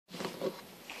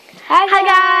Hi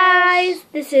guys,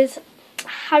 this is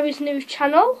Harry's new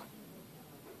channel.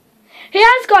 He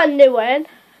has got a new one,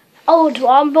 old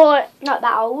one, but not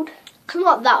that old.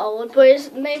 Not that old, but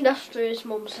it's named after his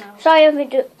mum's house. Sorry,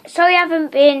 I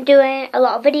haven't been doing a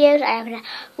lot of videos. I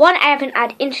haven't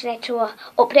had internet to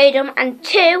upload them, and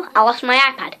two, I lost my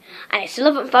iPad, and I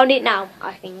still haven't found it now,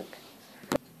 I think.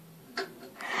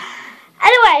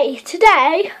 Anyway,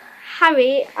 today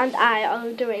Harry and I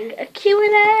are doing a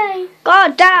Q&A.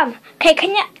 God damn. Okay,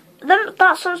 can you...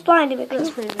 That sounds blinding me.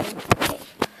 Let's move in. Okay.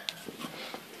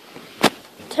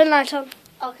 Turn light on.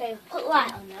 Okay, put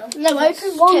light on though. No,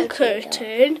 open one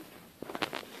curtain.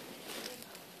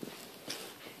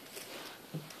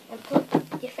 And put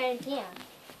your phone here.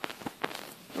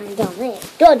 And done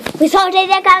it. Done. We sorted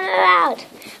the camera out.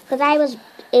 Because I was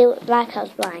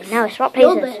blind. Now it's what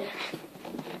places.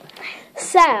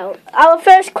 So, our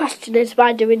first question is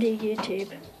why do we need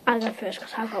YouTube? I go first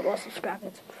because I've got more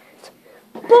subscribers.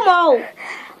 Come on!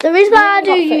 The reason why I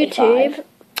do YouTube...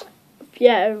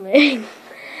 Yeah, only.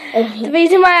 The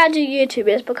reason why I do YouTube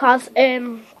is because,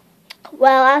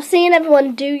 well, I've seen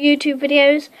everyone do YouTube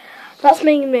videos. That's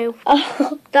making me...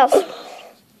 That's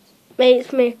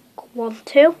makes me want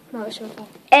to. No, it's your fault.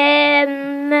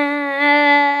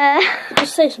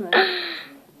 Just say something.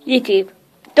 YouTube.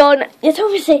 Done. It's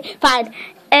obviously fine.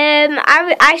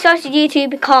 I started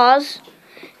YouTube because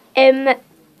I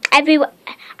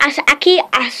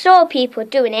saw people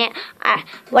doing it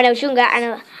when I was younger,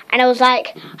 and I was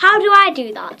like, how do I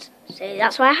do that? So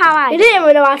that's how I. You didn't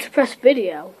even know how to press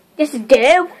video. Yes, I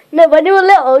do. No, when you were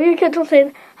little, you kept on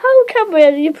saying, "How can we?"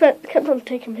 And you kept on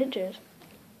taking pictures.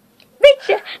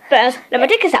 Picture first. Let me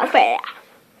take a selfie.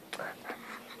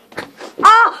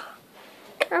 Oh,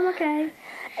 I'm okay.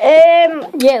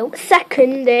 You.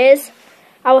 Second is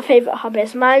our favourite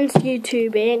hobbies. Mine's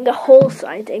YouTubing, horse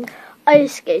riding,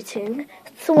 ice skating,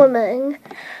 swimming,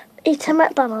 eating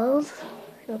McDonald's.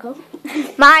 Here we go.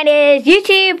 Mine is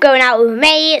YouTube, going out with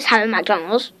mates, having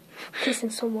McDonald's, Kissing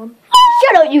someone.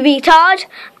 Shut up, you retard.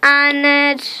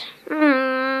 And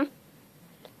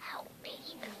help me.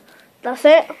 That's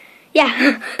it.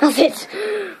 Yeah, that's it.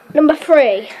 Number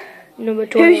 3. Number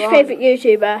 2. Who's your favourite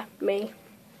YouTuber? Me.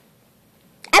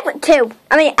 I've got 2.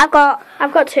 I mean, I've got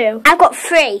 2. I've got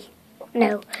 3.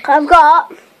 No. I've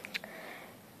got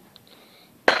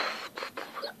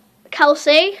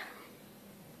Kelsey,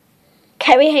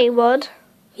 Kerry Haywood,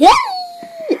 Yeah.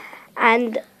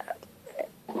 and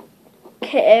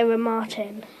Kira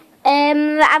Martin.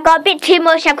 I've got a bit too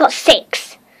much. I've got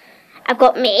 6. I've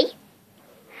got me,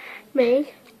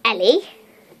 Ellie.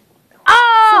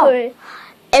 Oh. Sorry.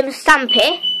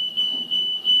 Stampy.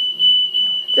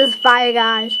 There's 5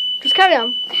 guys. Just carry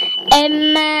on.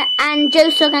 And Joe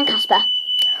Sugg and Casper.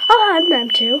 Oh, I'm them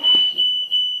too.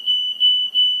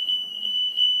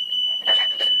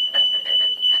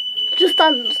 Just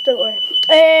dance, don't worry.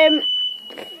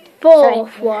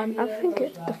 Fourth one. I think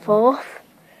it's the 4th.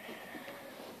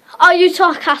 Are you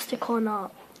sarcastic or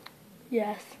not?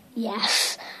 Yes.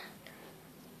 Yes.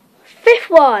 5th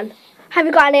one. Have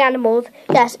you got any animals?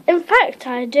 Yes. In fact,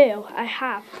 I do. I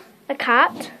have a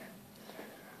cat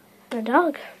and a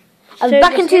dog. I'm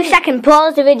back in 2 seconds.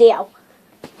 Pause the video.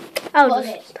 I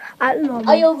don't know.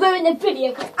 Oh, you'll ruin the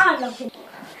video because I'm not.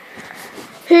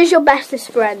 Who's your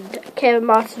bestest friend? Kira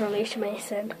Martin or Alicia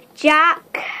Mason?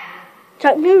 Jack.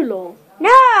 Jack Newlaw.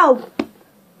 No.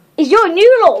 Is your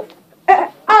new law?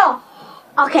 Oh.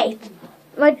 Okay.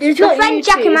 My friend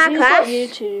Jack in my class.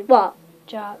 YouTube. What?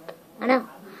 Jack. I know.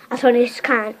 I thought he's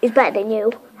better than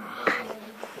you.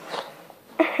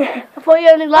 I thought you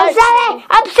only liked.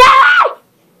 I'm sorry.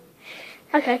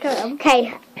 Okay, carry on.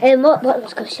 Okay. What was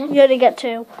the question? You only get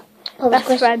 2.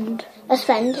 Best friend. Best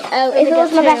friend. Oh, if it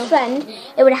was my best friend,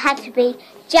 it would have had to be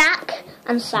Jack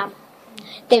and Sam.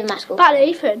 They were my school. About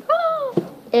Ethan.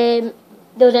 There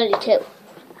was only 2.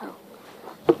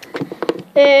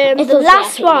 The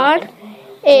last one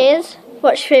is,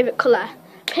 what's your favourite colour?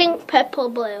 Pink, purple,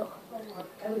 blue.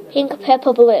 Pink,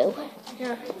 purple, blue.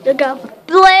 Yeah. You go.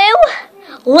 Blue,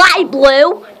 light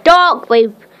blue, dark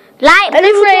blue. Light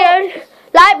blue.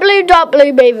 Light blue, dark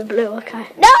blue, baby blue. Okay.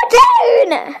 No,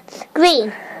 don't!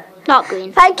 Green. Not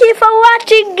green. Thank you for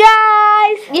watching,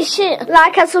 guys. You should.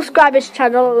 Like and subscribe this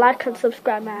channel. Like and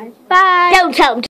subscribe mine. Bye. Don't tell them.